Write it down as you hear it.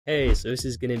Hey, so this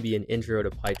is going to be an intro to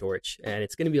PyTorch, and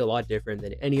it's going to be a lot different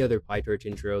than any other PyTorch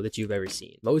intro that you've ever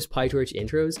seen. Most PyTorch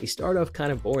intros, they start off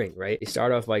kind of boring, right? They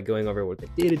start off by going over what the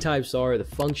data types are, the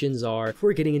functions are,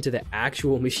 before getting into the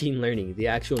actual machine learning, the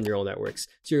actual neural networks.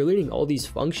 So you're learning all these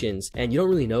functions, and you don't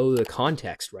really know the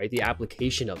context, right? The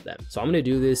application of them. So I'm going to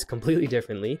do this completely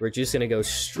differently. We're just going to go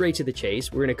straight to the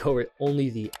chase. We're going to cover only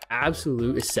the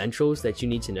absolute essentials that you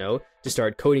need to know to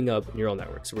start coding up neural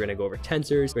networks. So we're going to go over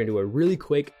tensors. We're going to do a really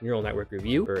quick neural network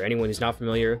review. For anyone who's not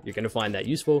familiar, you're going to find that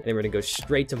useful. And then we're going to go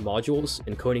straight to modules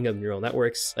and coding up neural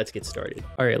networks. Let's get started.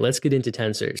 All right, let's get into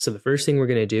tensors. So the first thing we're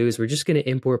going to do is we're just going to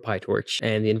import PyTorch.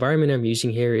 And the environment I'm using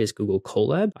here is Google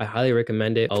Colab. I highly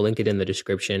recommend it. I'll link it in the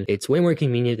description. It's way more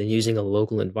convenient than using a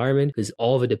local environment because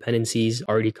all of the dependencies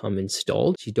already come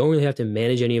installed. So you don't really have to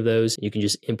manage any of those. You can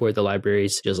just import the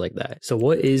libraries just like that. So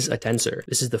what is a tensor?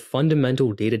 This is the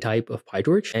fundamental data type of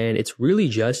PyTorch, and it's really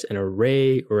just an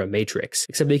array or a matrix,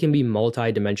 except they can be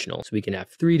multi-dimensional. So we can have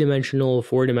 3-dimensional,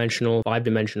 4-dimensional,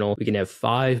 5-dimensional. We can have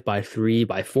 5 by 3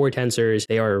 by 4 tensors.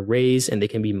 They are arrays and they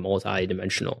can be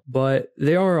multi-dimensional. But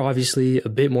they are obviously a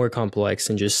bit more complex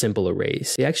than just simple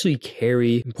arrays. They actually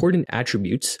carry important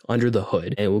attributes under the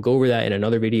hood, and we'll go over that in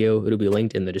another video. It'll be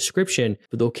linked in the description,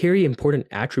 but they'll carry important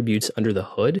attributes under the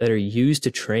hood that are used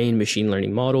to train machine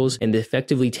learning models, and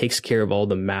effectively takes care of all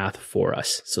the math for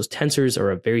us. So tensors are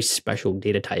a very special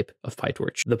data type of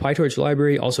PyTorch. The PyTorch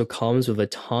library also comes with a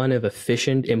ton of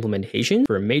efficient implementation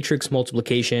for matrix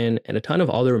multiplication and a ton of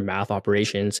other math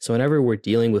operations. So whenever we're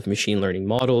dealing with machine learning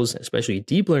models, especially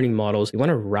deep learning models, we want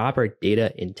to wrap our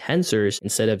data in tensors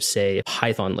instead of, say,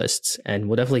 Python lists. And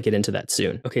we'll definitely get into that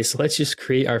soon. Okay, so let's just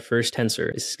create our first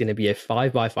tensor. This is going to be a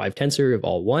 5 by 5 tensor of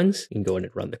all ones. You can go in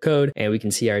and run the code, and we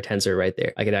can see our tensor right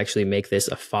there. I could actually make this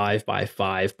a 5 by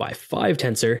 5 by 5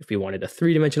 tensor. If we wanted a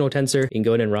 3-dimensional tensor, you can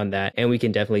go in and run that, and we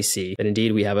can definitely see that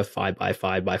indeed we have a 5 by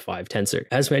 5 by 5 tensor.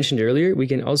 As mentioned earlier, we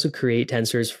can also create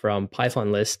tensors from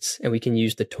Python lists, and we can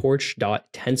use the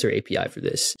torch.tensor API for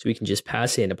this. So we can just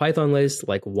pass in a Python list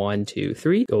like 1, 2,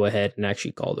 3, go ahead and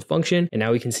actually call the function, and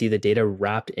now we can see the data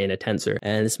wrapped in a tensor.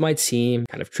 And this might seem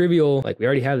kind of trivial, like we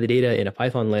already have the data in a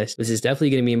Python list. This is definitely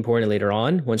going to be important later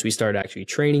on once we start actually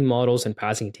training models and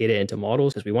passing data into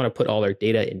models, because we want to put all our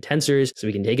data in tensors so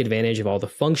we can take advantage of all the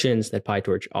functions that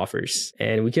PyTorch offers.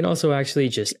 And we can also actually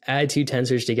just add 2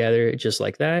 tensors together just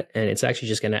like that, and it's actually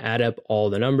just going to add up all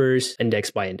the numbers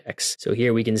index by index. So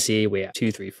here we can see we have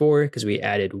 2, 3, 4 because we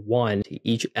added 1 to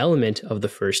each element of the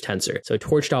first tensor. So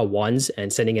torch.ones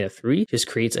and setting it at 3 just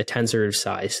creates a tensor of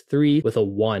size 3 with a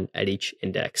 1 at each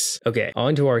index. Okay,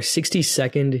 on to our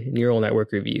 60-second neural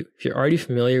network review. If you're already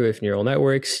familiar with neural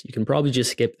networks, you can probably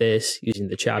just skip this using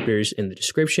the chapters in the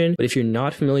description. But if you're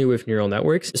not familiar with neural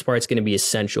networks, this part's going to be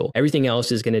essential. Everything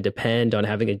else is going to depend on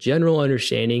having a general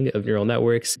understanding of neural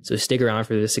networks. So stick around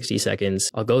for the 60 seconds.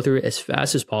 I'll go through it as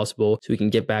fast as possible so we can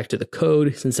get back to the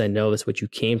code, since I know that's what you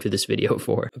came to this video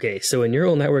for. Okay, so a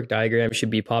neural network diagram should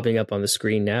be popping up on the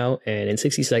screen now, and in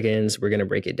 60 seconds, we're going to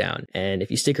break it down. And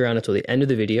if you stick around until the end of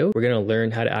the video, we're going to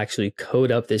learn how to actually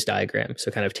code up this diagram.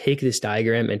 So kind of take this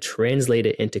diagram and translate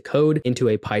it into code into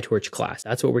a PyTorch class.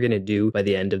 That's what we're going to do by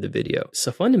the end of the video.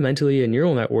 So fundamentally, a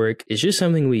neural network is just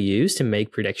something we use to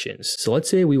make predictions. So let's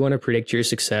say we want to predict your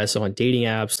success on dating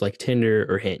apps like Tinder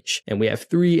or Hinge, and we have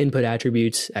 3 input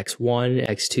attributes, x1,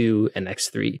 x2, and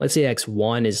x3. Let's say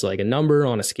x1 is like a number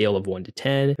on a scale of 1 to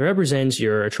 10. It represents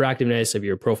your attractiveness of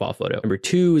your profile photo. Number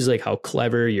 2 is like how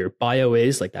clever your bio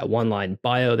is, like that one-line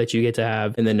bio that you get to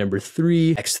have. And then number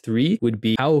 3, x3, would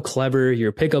be how clever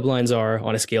your pickup lines are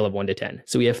on a scale of 1 to 10.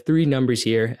 So we have 3 numbers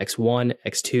here, x1,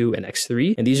 x2, and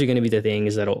x3, and these are going to be the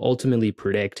things that will ultimately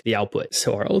predict the output.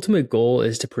 So our ultimate goal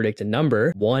is to predict a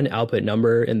number, one output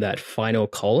number in that final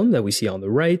column that we see on the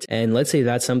right. And let's say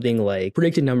that's something like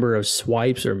predicted number of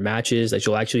swipes or matches that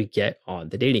you'll actually get on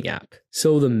the dating app.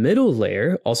 So the middle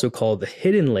layer, also called the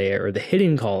hidden layer or the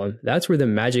hidden column, that's where the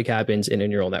magic happens in a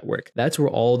neural network. That's where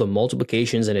all the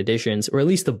multiplications and additions, or at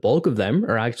least the bulk of them,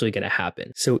 are actually going to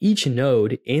happen. So each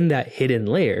node in that hidden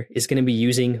layer is going to be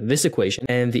using this equation,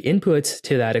 and the inputs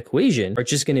to that equation are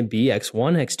just going to be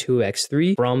x1, x2,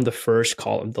 x3 from the first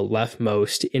column, the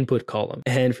leftmost input column.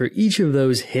 And for each of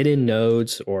those hidden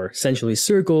nodes, or essentially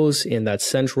circles, in that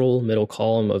central middle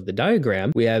column of the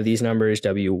diagram, we have these numbers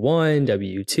w1,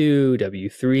 w2,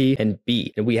 W3, and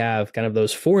B. And we have kind of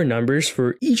those 4 numbers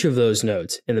for each of those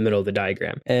nodes in the middle of the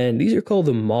diagram. And these are called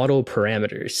the model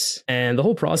parameters. And the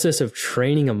whole process of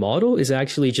training a model is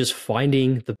actually just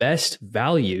finding the best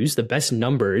values, the best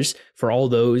numbers for all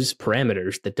those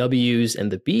parameters, the W's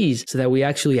and the B's, so that we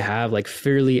actually have like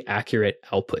fairly accurate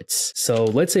outputs. So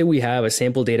let's say we have a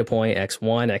sample data point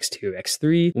x1, x2,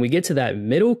 x3. When we get to that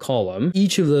middle column,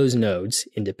 each of those nodes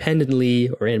independently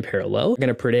or in parallel are going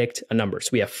to predict a number. So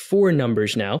we have 4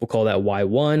 numbers now. We'll call that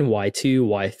y1, y2,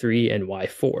 y3, and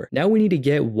y4. Now we need to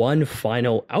get one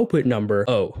final output number,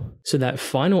 O. So that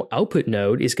final output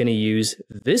node is going to use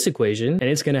this equation, and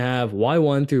it's going to have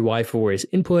y1 through y4 as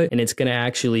input, and it's going to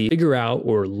actually figure out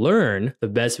or learn the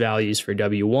best values for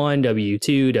w1,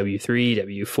 w2, w3,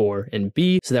 w4, and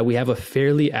b, so that we have a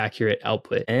fairly accurate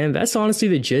output. And that's honestly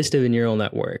the gist of a neural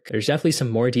network. There's definitely some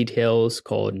more details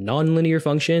called nonlinear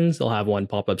functions. I'll have one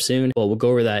pop up soon, but we'll go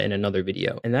over that in another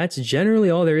video. And that's generally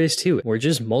all there is to it. We're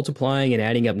just multiplying and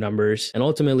adding up numbers and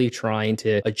ultimately trying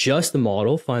to adjust the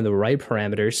model, find the right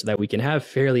parameters so that we can have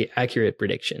fairly accurate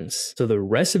predictions. So the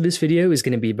rest of this video is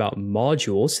going to be about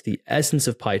modules, the essence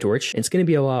of PyTorch. And it's going to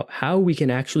be about how we can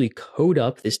actually code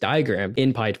up this diagram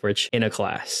in PyTorch in a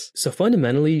class. So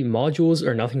fundamentally, modules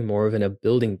are nothing more than a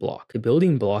building block to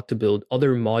build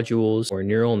other modules or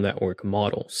neural network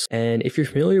models. And if you're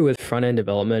familiar with front-end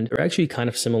development, they're actually kind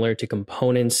of similar to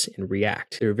components in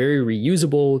React. They're very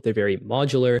reusable, they're very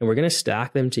modular, and we're going to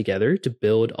stack them together to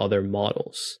build other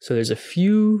models. So there's a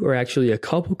few, or actually a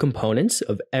couple components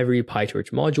of every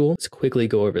PyTorch module. Let's quickly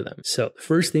go over them. So the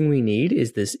first thing we need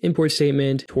is this import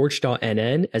statement,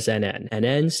 torch.nn as nn.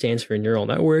 nn stands for neural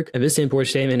network, and this import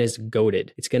statement is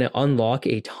goated. It's going to unlock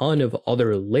a ton of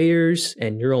other layers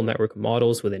and neural network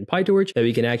models within PyTorch that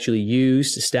we can actually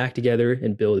use to stack together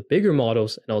and build bigger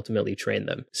models and ultimately train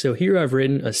them. So here I've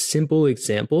written a simple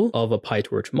example of a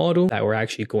PyTorch model that we're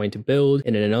actually going to build,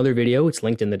 and in another video, it's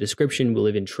linked in the description, we'll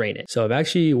even train it. So I've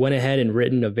actually went ahead and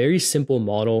written a very simple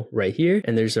model right here,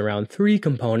 and there's around 3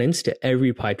 components to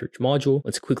every PyTorch module.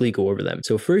 Let's quickly go over them.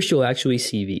 So first, you'll actually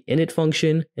see the init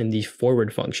function and the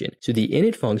forward function. So the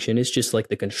init function is just like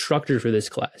the constructor for this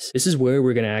class. This is where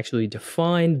we're going to actually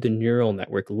define the neural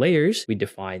network layers. We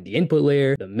define the input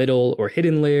layer, the middle or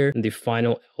hidden layer, and the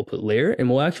final output layer, and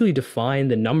we'll actually define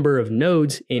the number of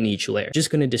nodes in each layer. Just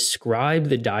going to describe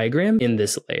the diagram in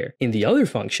this layer. In the other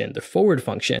function, the forward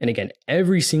function, and again,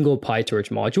 every single PyTorch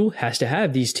module has to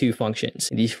have these 2 functions.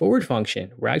 In the forward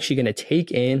function, we're actually going to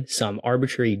take in some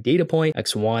arbitrary data point,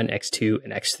 x1, x2,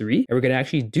 and x3, and we're going to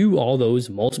actually do all those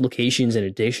multiplications and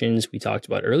additions we talked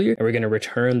about earlier, and we're going to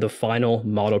return the final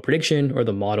model prediction or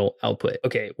the model output.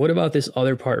 Okay, what about this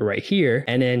other part right here,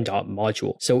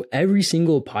 nn.module? So every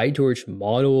single PyTorch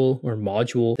model or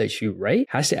module that you write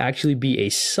has to actually be a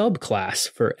subclass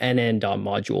for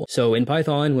nn.module. So in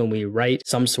Python, when we write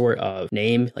some sort of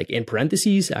name, like in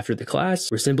parentheses after the class,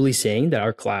 we're simply saying that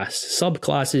our class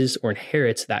subclasses or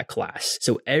inherits that class.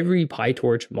 So every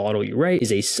PyTorch model you write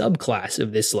is a subclass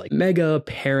of this like mega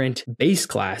parent base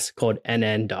class called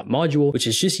nn.module, which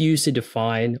is just used to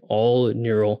define all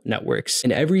neural networks.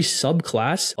 And every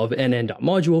subclass of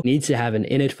nn.module needs to have an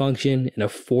init function and a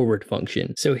forward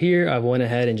function. So here I've went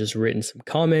ahead and just written some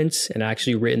comments and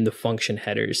actually written the function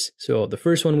headers. So the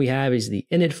first one we have is the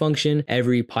init function.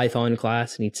 Every Python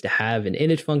class needs to have an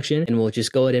init function, and we'll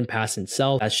just go ahead and pass in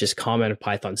self. That's just common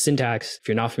Python syntax. If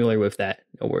you're not familiar with that,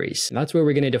 no worries. And that's where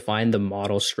we're going to define the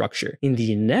model structure. In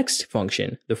the next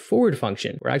function, the forward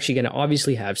function, we're actually going to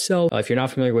obviously have self. If you're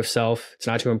not familiar with self, it's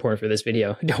not too important for this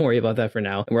video. Don't worry about that for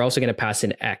now. And we're also going to pass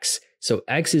in x. So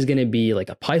X is going to be like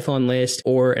a Python list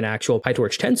or an actual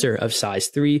PyTorch tensor of size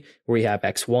 3, where we have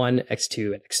X1,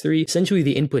 X2, and X3, essentially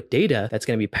the input data that's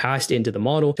going to be passed into the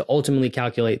model to ultimately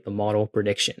calculate the model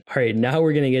prediction. All right, now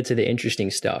we're going to get to the interesting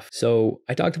stuff. So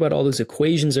I talked about all those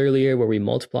equations earlier where we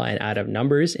multiply and add up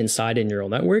numbers inside a neural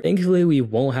network. Thankfully, we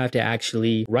won't have to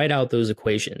actually write out those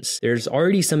equations. There's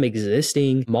already some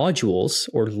existing modules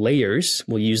or layers,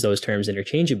 we'll use those terms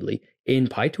interchangeably, in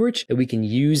PyTorch that we can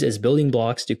use as building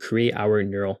blocks to create our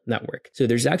neural network. So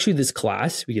there's actually this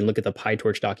class, we can look at the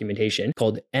PyTorch documentation,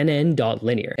 called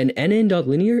nn.linear. And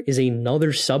nn.linear is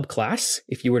another subclass.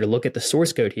 If you were to look at the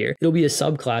source code here, it'll be a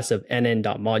subclass of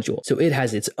nn.module. So it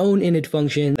has its own init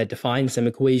function that defines some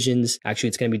equations. Actually,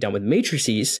 it's going to be done with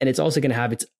matrices, and it's also going to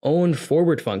have its own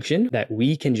forward function that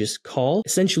we can just call,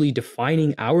 essentially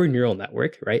defining our neural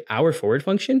network, right? Our forward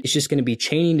function is just going to be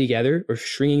chaining together or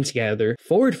stringing together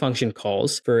forward function function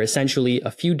calls for essentially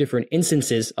a few different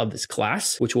instances of this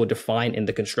class, which we'll define in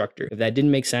the constructor. If that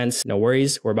didn't make sense, no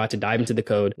worries. We're about to dive into the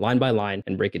code line by line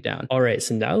and break it down. All right,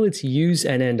 so now let's use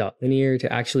nn.linear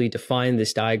to actually define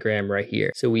this diagram right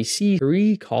here. So we see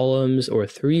 3 columns or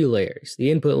 3 layers: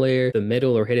 the input layer, the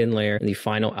middle or hidden layer, and the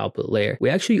final output layer. We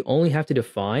actually only have to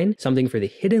define something for the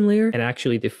hidden layer and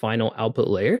actually the final output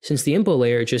layer, since the input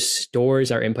layer just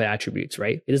stores our input attributes,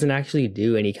 right? It doesn't actually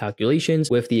do any calculations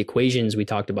with the equations we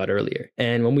talked about earlier.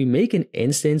 And when we make an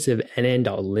instance of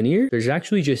nn.linear, there's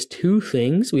actually just 2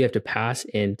 things we have to pass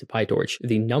into PyTorch: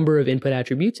 the number of input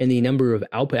attributes and the number of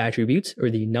output attributes, or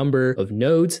the number of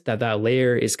nodes that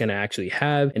layer is going to actually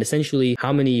have, and essentially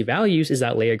how many values is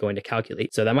that layer going to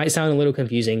calculate. So that might sound a little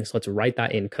confusing, so let's write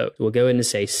that in code. So we'll go ahead and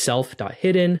say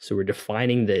self.hidden. So we're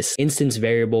defining this instance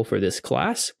variable for this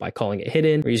class by calling it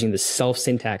hidden. We're using the self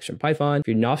syntax from Python. If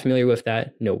you're not familiar with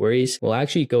that, no worries. We'll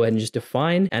actually go ahead and just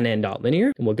define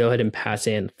nn.linear, and we'll go ahead and pass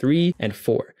in 3 and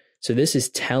 4. So this is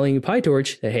telling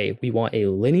PyTorch that, hey, we want a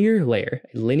linear layer,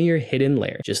 a linear hidden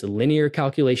layer, just linear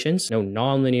calculations, no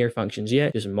non-linear functions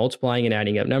yet, just multiplying and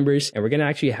adding up numbers. And we're going to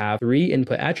actually have 3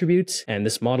 input attributes. And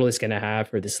this model is going to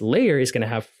have, or this layer is going to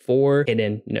have 4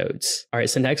 hidden nodes. All right,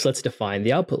 so next let's define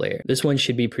the output layer. This one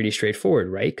should be pretty straightforward,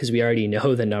 right? Because we already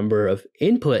know the number of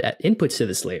inputs to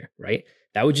this layer, right?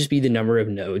 That would just be the number of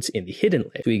nodes in the hidden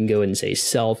layer. So we can go ahead and say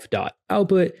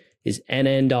self.output is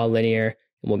nn.linear.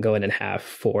 And we'll go ahead and have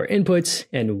 4 inputs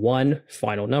and 1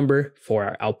 final number for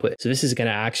our output. So this is going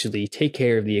to actually take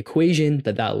care of the equation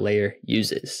that layer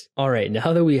uses. All right,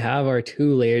 now that we have our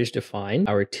 2 layers defined,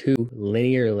 our 2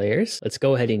 linear layers, let's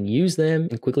go ahead and use them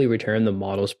and quickly return the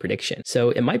model's prediction.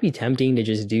 So it might be tempting to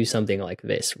just do something like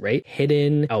this, right?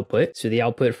 Hidden output. So the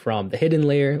output from the hidden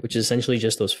layer, which is essentially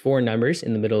just those 4 numbers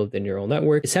in the middle of the neural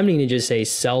network. It's tempting to just say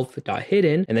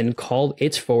self.hidden and then call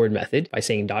its forward method by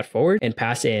saying .forward and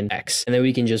pass in x. And then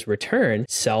we can just return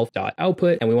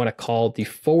self.output, and we want to call the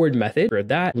forward method for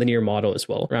that linear model as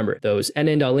well. Remember, those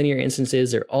nn.linear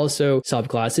instances are also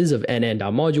subclasses of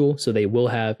nn.module, so they will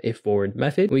have a forward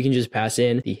method. We can just pass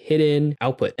in the hidden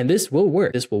output, and this will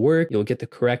work. This will work. You'll get the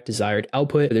correct desired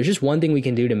output. But there's just one thing we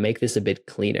can do to make this a bit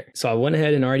cleaner. So I went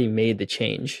ahead and already made the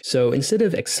change. So instead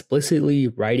of explicitly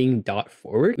writing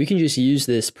 .forward, we can just use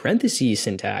this parentheses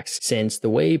syntax, since the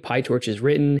way PyTorch is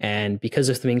written, and because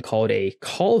of something called a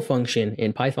call function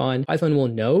in Python will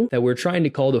know that we're trying to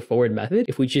call the forward method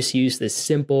if we just use this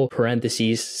simple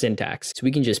parentheses syntax. So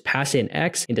we can just pass in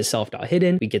x into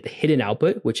self.hidden. We get the hidden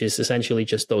output, which is essentially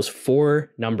just those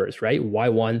 4 numbers, right?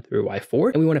 y1 through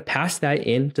y4. And we want to pass that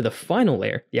into the final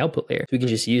layer, the output layer. So we can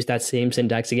just use that same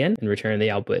syntax again and return the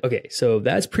output. Okay, so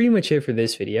that's pretty much it for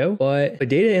this video. But the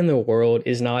data in the world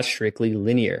is not strictly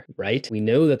linear, right? We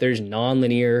know that there's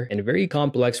non-linear and very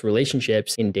complex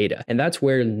relationships in data. And that's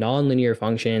where non-linear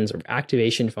functions or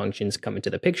activation functions come into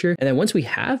the picture. And then once we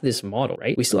have this model,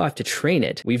 right, we still have to train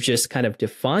it. We've just kind of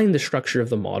defined the structure of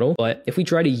the model. But if we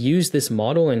try to use this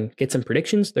model and get some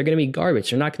predictions, they're going to be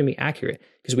garbage. They're not going to be accurate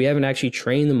because we haven't actually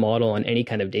trained the model on any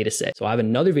kind of data set. So I have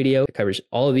another video that covers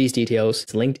all of these details.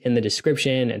 It's linked in the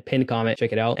description and pinned comment.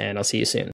 Check it out, and I'll see you soon.